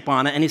timestamp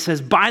on it, and he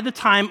says, by the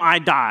time I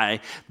die,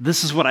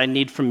 this is what I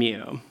need from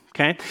you,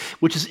 okay?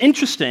 Which is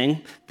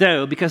interesting,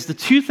 though, because the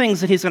 2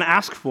 things that he's going to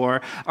ask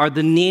for are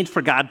the need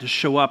for God to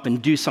show up and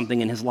do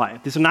something in his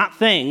life. These are not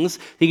things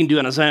he can do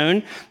on his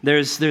own.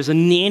 There's a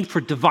need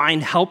for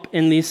divine help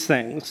in these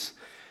things.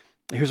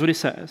 Here's what he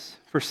says.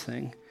 First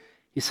thing,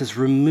 he says,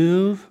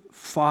 remove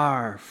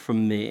far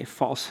from me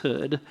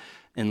falsehood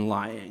and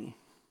lying.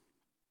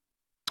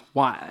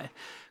 Why?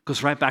 It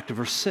goes right back to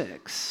verse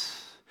 6.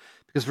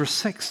 Because verse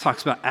 6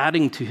 talks about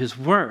adding to his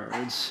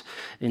words,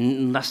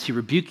 unless he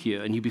rebuke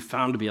you and you be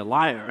found to be a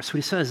liar. So what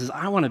he says is,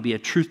 I want to be a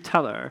truth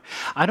teller.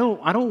 I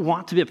don't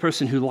want to be a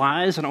person who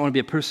lies. I don't want to be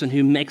a person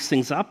who makes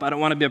things up. I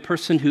don't want to be a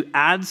person who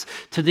adds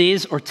to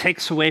these or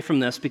takes away from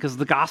this, because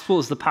the gospel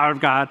is the power of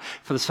God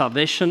for the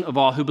salvation of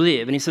all who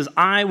believe. And he says,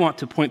 I want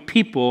to point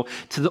people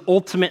to the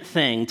ultimate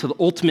thing, to the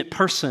ultimate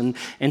person,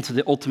 and to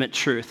the ultimate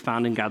truth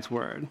found in God's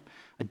word.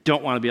 I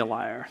don't want to be a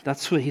liar.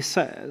 That's what he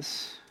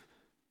says.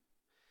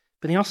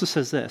 But he also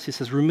says this, he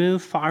says,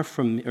 remove far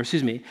from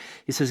me,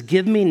 he says,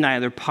 give me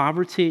neither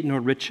poverty nor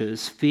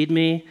riches, feed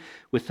me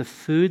with the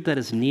food that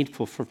is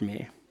needful for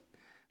me,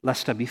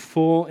 lest I be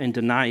full and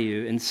deny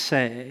you and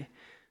say,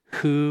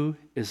 who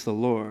is the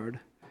Lord?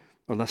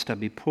 Or lest I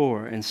be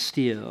poor and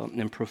steal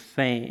and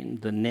profane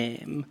the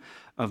name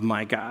of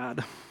my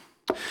God.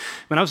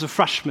 When I was a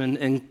freshman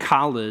in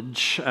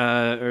college,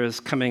 or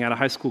was coming out of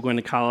high school, going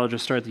to college, I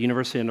started at the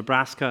University of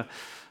Nebraska,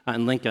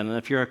 in Lincoln. And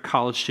if you're a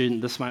college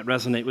student, this might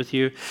resonate with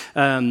you.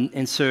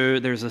 And so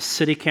there's a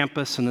city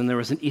campus, and then there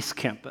was an east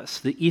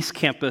campus. The east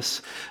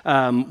campus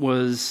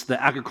was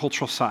the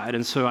agricultural side.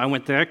 And so I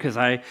went there because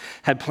I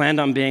had planned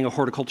on being a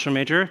horticulture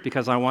major,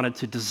 because I wanted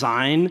to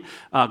design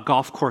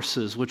golf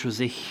courses, which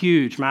was a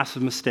huge,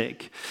 massive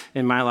mistake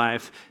in my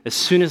life. As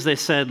soon as they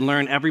said,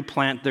 learn every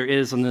plant there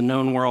is in the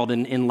known world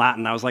in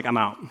Latin, I was like, I'm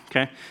out,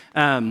 okay?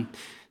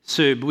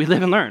 But we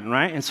live and learn,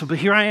 right? But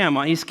here I am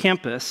on East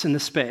Campus in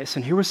this space,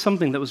 and here was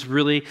something that was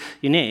really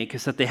unique,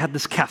 is that they had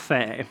this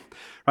cafe,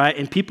 right?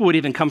 And people would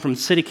even come from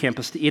city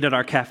campus to eat at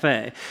our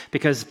cafe,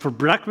 because for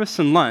breakfast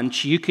and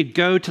lunch, you could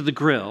go to the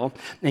grill,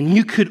 and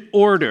you could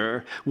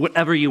order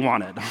whatever you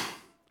wanted,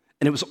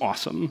 and it was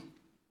awesome.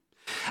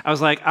 I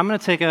was like, I'm going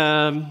to take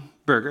a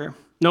burger.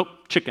 Nope,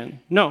 chicken.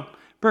 No,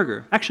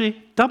 burger.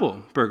 Actually,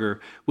 double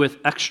burger with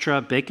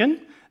extra bacon,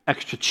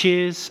 extra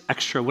cheese,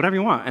 extra whatever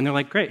you want. And they're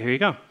like, great, here you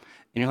go.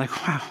 And you're like,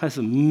 wow, that's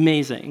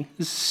amazing.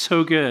 This is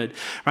so good,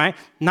 right?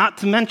 Not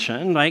to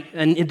mention,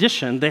 in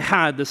addition, they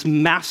had this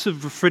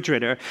massive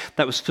refrigerator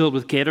that was filled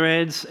with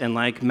Gatorades and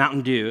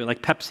Mountain Dew,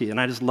 like Pepsi. And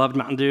I just loved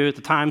Mountain Dew at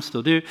the time,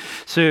 still do.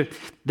 So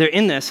they're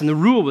in this, and the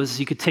rule was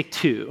you could take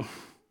 2,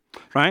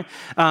 right?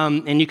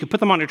 And you could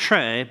put them on a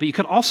tray, but you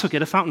could also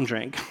get a fountain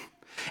drink.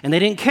 And they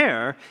didn't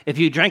care if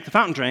you drank the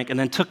fountain drink and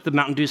then took the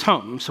Mountain Dews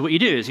home. So what you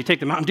do is you take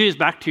the Mountain Dews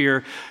back to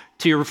your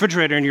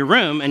refrigerator in your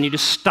room, and you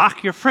just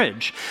stock your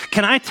fridge.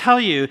 Can I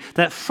tell you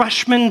that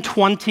freshman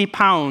 20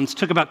 pounds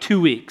took about 2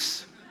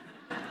 weeks?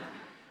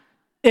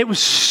 It was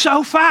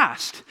so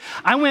fast.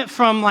 I went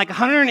from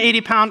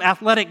 180-pound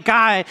athletic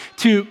guy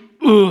to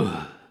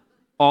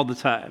all the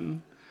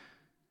time.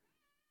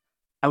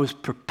 I was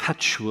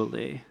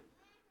perpetually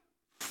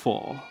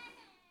full.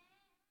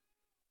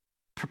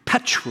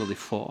 Perpetually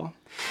full.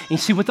 And you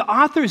see, what the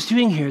author is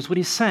doing here is what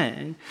he's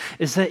saying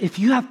is that if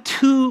you have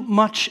too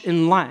much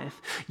in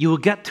life, you will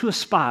get to a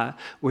spot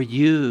where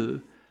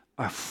you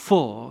are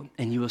full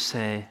and you will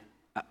say,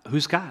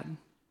 who's God?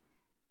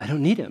 I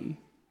don't need him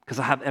because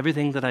I have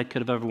everything that I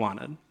could have ever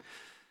wanted.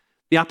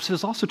 The opposite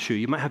is also true.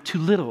 You might have too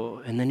little,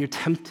 and then you're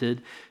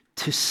tempted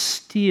to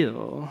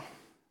steal,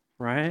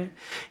 right? And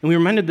we're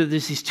reminded that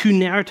there's these 2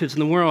 narratives in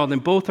the world,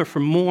 and both are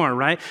for more,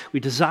 right? We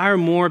desire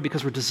more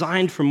because we're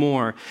designed for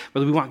more,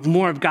 whether we want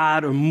more of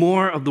God or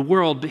more of the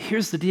world. But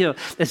here's the deal.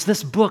 As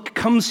this book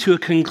comes to a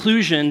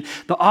conclusion,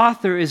 the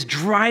author is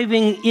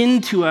driving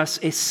into us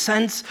a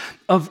sense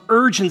of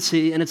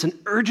urgency, and it's an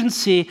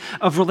urgency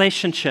of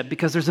relationship,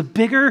 because there's a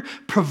bigger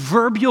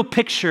proverbial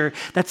picture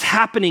that's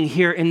happening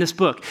here in this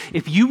book.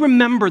 If you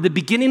remember, the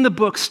beginning of the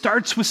book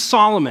starts with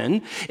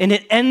Solomon, and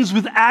it ends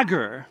with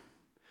Agur.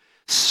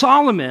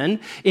 Solomon,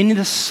 in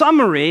the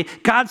summary,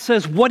 God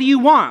says, what do you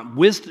want?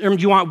 Wisdom?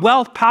 Do you want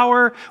wealth,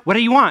 power? What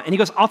do you want? And he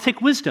goes, I'll take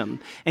wisdom.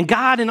 And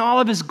God, in all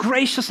of his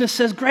graciousness,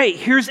 says, great,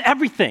 here's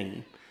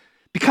everything.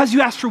 Because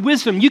you asked for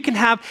wisdom, you can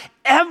have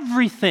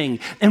everything.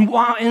 And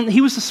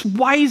he was the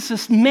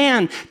wisest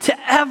man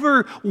to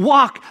ever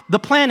walk the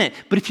planet.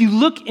 But if you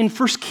look in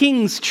 1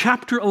 Kings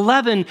chapter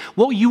 11,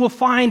 what you will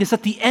find is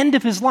at the end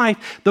of his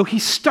life, though he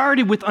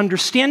started with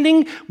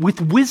understanding, with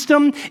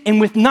wisdom,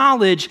 and with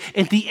knowledge,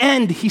 at the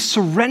end, he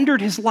surrendered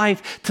his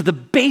life to the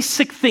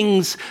basic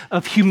things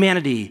of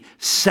humanity: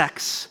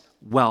 sex,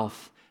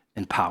 wealth,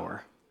 and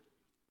power.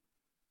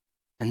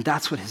 And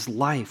that's what his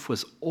life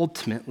was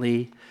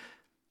ultimately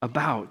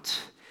about.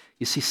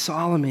 You see,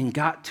 Solomon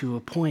got to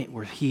a point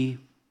where he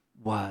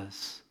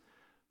was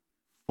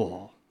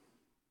full.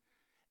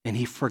 And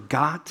he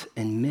forgot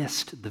and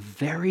missed the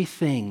very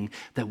thing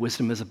that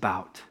wisdom is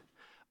about: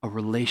 a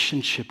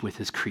relationship with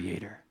his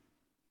Creator.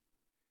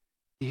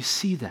 Do you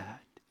see that?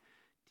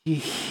 Do you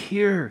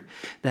hear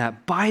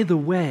that? By the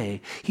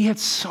way, he had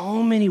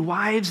so many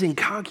wives and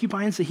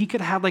concubines that he could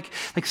have like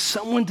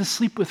someone to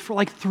sleep with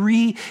for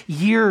 3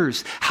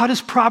 years. How does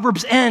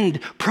Proverbs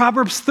end?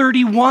 Proverbs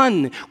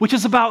 31, which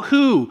is about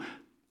who?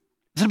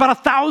 Is it about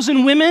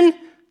 1,000 women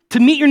to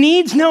meet your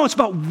needs? No, it's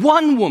about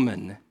one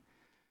woman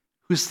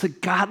who's the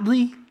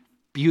godly,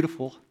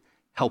 beautiful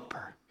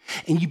helper.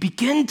 And you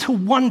begin to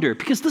wonder,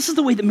 because this is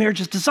the way that marriage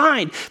is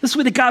designed. This is the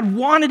way that God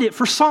wanted it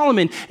for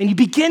Solomon. And you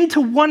begin to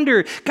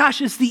wonder,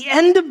 gosh, is the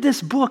end of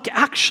this book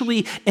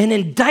actually an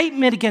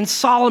indictment against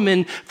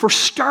Solomon for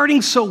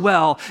starting so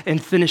well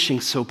and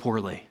finishing so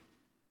poorly?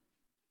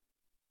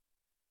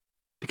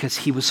 Because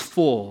he was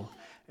full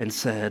and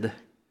said,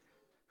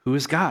 "Who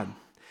is God?"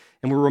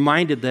 And we're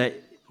reminded that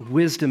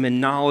wisdom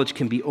and knowledge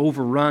can be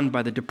overrun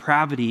by the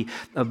depravity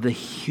of the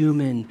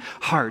human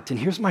heart. And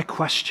here's my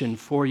question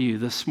for you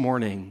this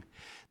morning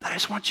that I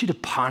just want you to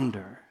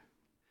ponder.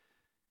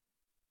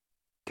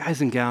 Guys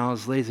and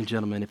gals, ladies and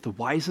gentlemen, if the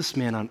wisest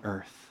man on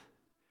earth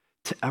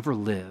to ever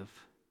live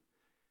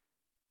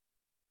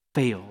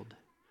failed,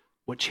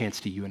 what chance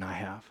do you and I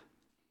have?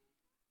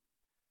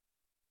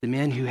 The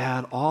man who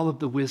had all of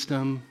the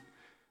wisdom,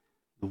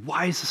 the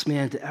wisest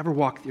man to ever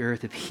walk the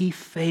earth, if he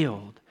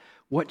failed,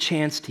 what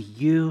chance do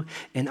you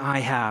and I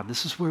have?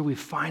 This is where we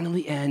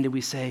finally end and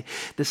we say,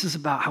 this is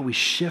about how we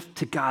shift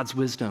to God's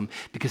wisdom,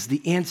 because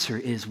the answer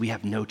is we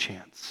have no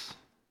chance.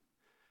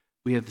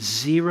 We have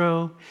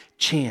zero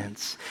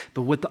chance.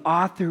 But what the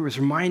author was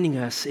reminding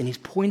us, and he's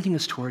pointing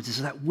us towards,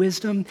 is that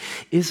wisdom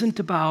isn't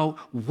about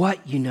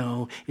what you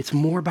know, it's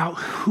more about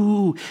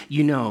who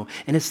you know.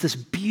 And it's this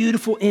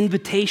beautiful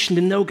invitation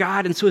to know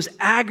God. And so as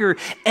Agur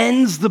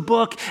ends the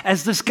book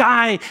as this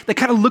guy that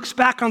kind of looks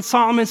back on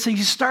Solomon and says,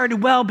 you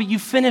started well, but you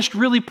finished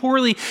really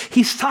poorly,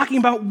 he's talking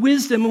about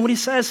wisdom. And what he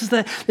says is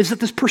that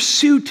this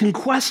pursuit and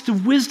quest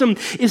of wisdom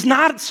is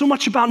not so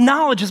much about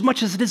knowledge as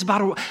much as it is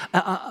about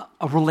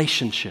a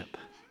relationship.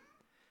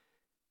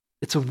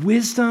 It's a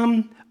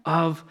wisdom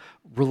of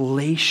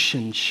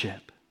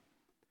relationship.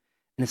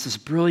 And it's this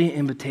brilliant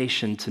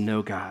invitation to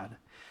know God.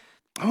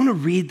 I want to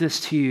read this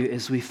to you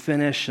as we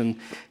finish and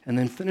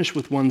then finish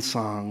with one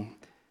song.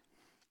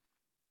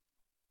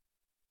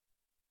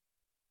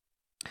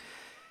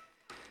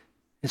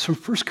 It's from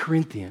 1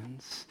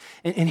 Corinthians.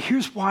 And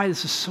here's why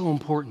this is so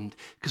important.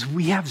 Because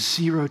we have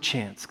zero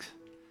chance.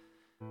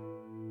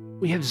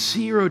 We have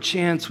zero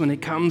chance when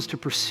it comes to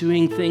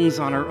pursuing things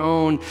on our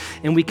own.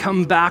 And we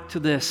come back to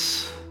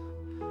this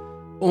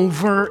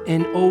over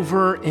and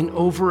over and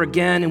over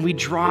again. And we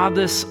draw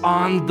this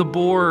on the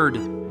board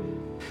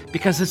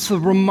because it's a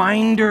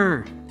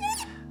reminder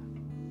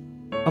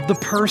of the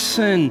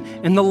person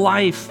and the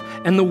life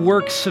and the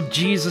works of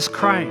Jesus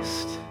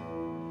Christ,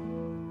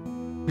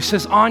 who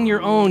says, on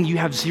your own, you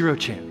have zero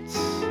chance.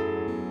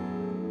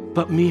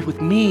 But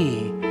with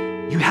me,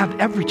 you have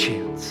every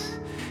chance.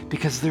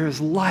 Because there is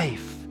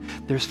life,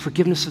 there's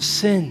forgiveness of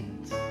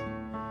sins,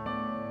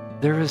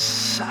 there is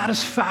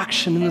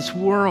satisfaction in this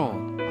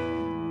world.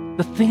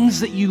 The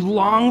things that you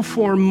long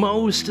for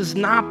most is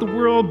not the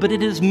world, but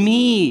it is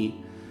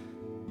me.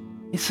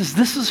 He says,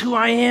 this is who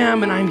I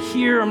am, and I'm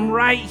here, I'm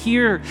right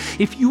here.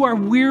 If you are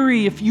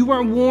weary, if you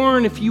are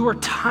worn, if you are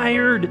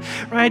tired,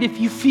 right,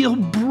 if you feel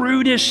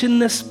brutish in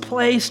this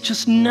place,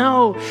 just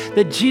know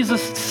that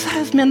Jesus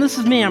says, man, this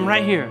is me, I'm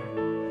right here.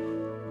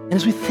 And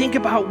as we think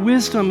about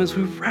wisdom, as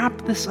we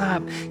wrap this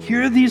up,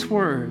 here are these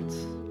words.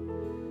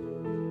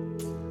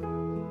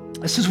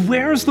 It says,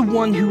 where is the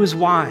one who is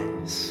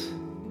wise?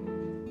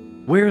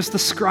 Where is the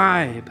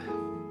scribe?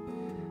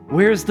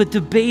 Where is the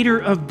debater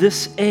of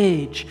this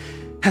age?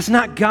 Has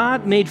not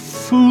God made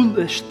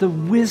foolish the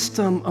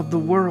wisdom of the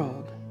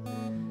world?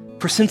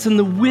 For since in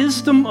the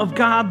wisdom of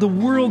God, the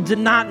world did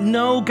not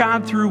know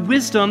God through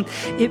wisdom,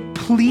 it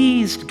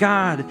pleased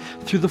God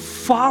through the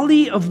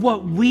folly of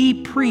what we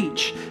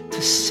preach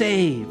to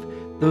save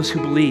those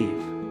who believe.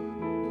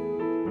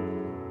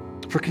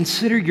 For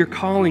consider your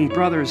calling,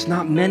 brothers.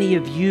 Not many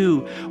of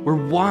you were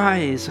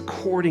wise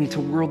according to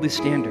worldly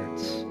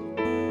standards.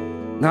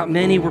 Not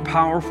many were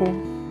powerful.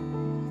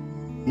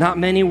 Not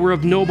many were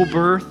of noble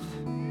birth.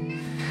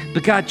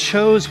 But God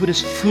chose what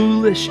is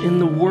foolish in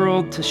the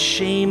world to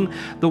shame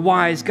the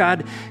wise.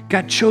 God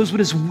chose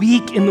what is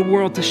weak in the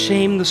world to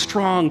shame the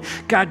strong.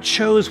 God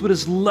chose what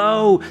is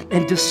low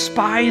and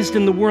despised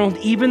in the world,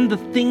 even the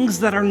things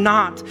that are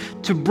not,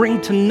 to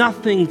bring to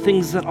nothing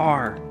things that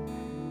are,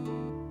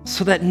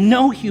 so that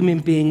no human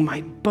being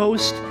might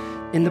boast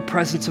in the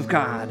presence of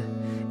God.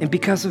 And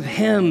because of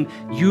him,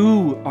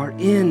 you are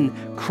in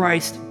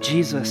Christ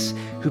Jesus,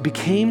 who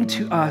became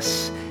to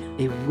us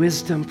a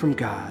wisdom from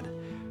God,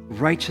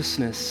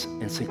 righteousness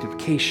and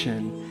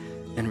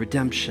sanctification and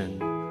redemption,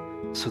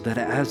 so that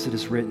as it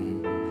is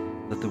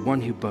written, let the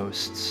one who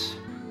boasts,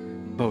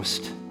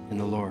 boast in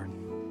the Lord.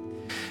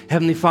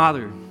 Heavenly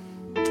Father,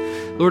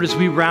 Lord, as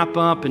we wrap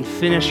up and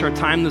finish our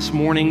time this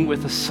morning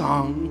with a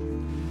song,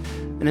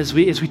 and as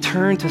we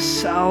turn to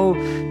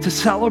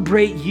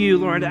celebrate you,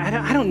 Lord,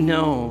 I don't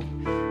know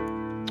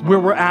where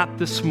we're at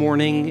this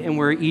morning and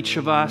where each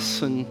of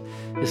us and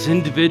as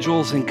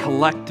individuals and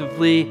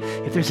collectively,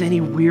 if there's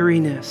any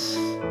weariness,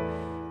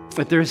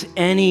 if there's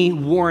any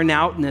worn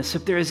outness,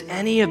 if there is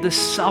any of this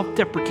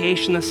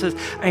self-deprecation that says,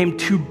 I am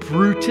too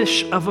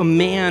brutish of a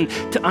man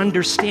to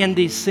understand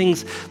these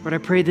things, Lord, I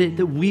pray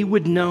that we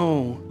would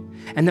know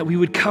and that we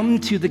would come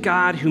to the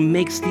God who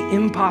makes the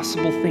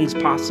impossible things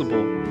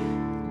possible,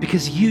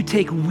 because you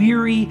take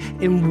weary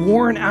and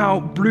worn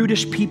out,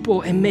 brutish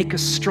people and make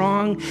us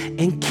strong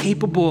and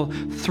capable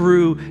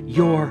through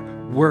your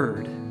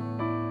word.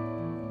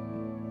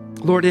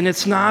 Lord, and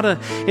it's not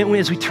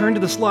as we turn to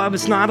this love,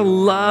 it's not a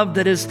love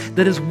that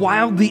is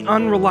wildly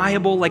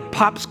unreliable like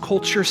pop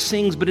culture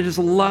sings, but it is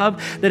a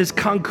love that is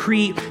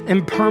concrete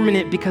and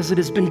permanent because it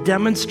has been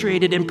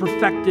demonstrated and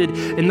perfected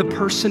in the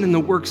person and the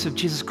works of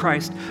Jesus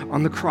Christ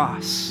on the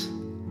cross.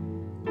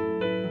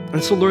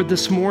 And so, Lord,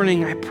 this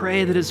morning, I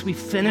pray that as we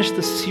finish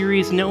the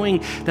series,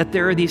 knowing that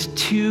there are these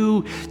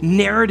two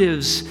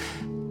narratives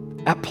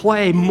at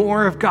play,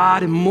 more of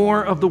God and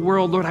more of the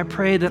world, Lord, I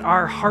pray that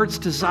our heart's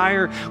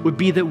desire would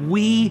be that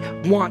we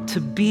want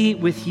to be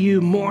with you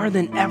more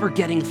than ever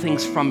getting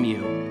things from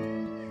you,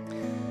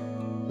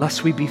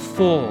 lest we be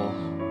full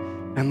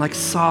and like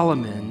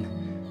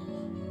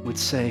Solomon would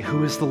say,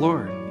 who is the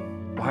Lord?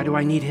 Why do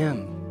I need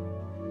him?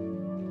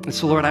 And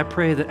so, Lord, I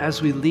pray that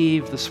as we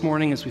leave this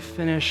morning, as we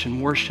finish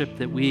and worship,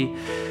 that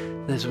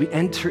as we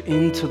enter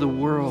into the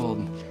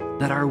world,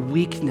 that our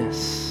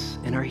weakness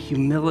and our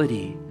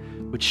humility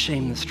would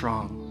shame the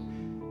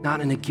strong, not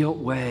in a guilt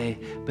way,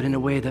 but in a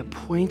way that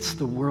points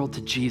the world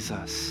to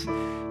Jesus,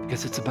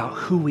 because it's about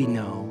who we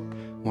know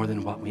more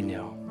than what we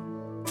know.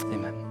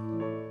 Amen.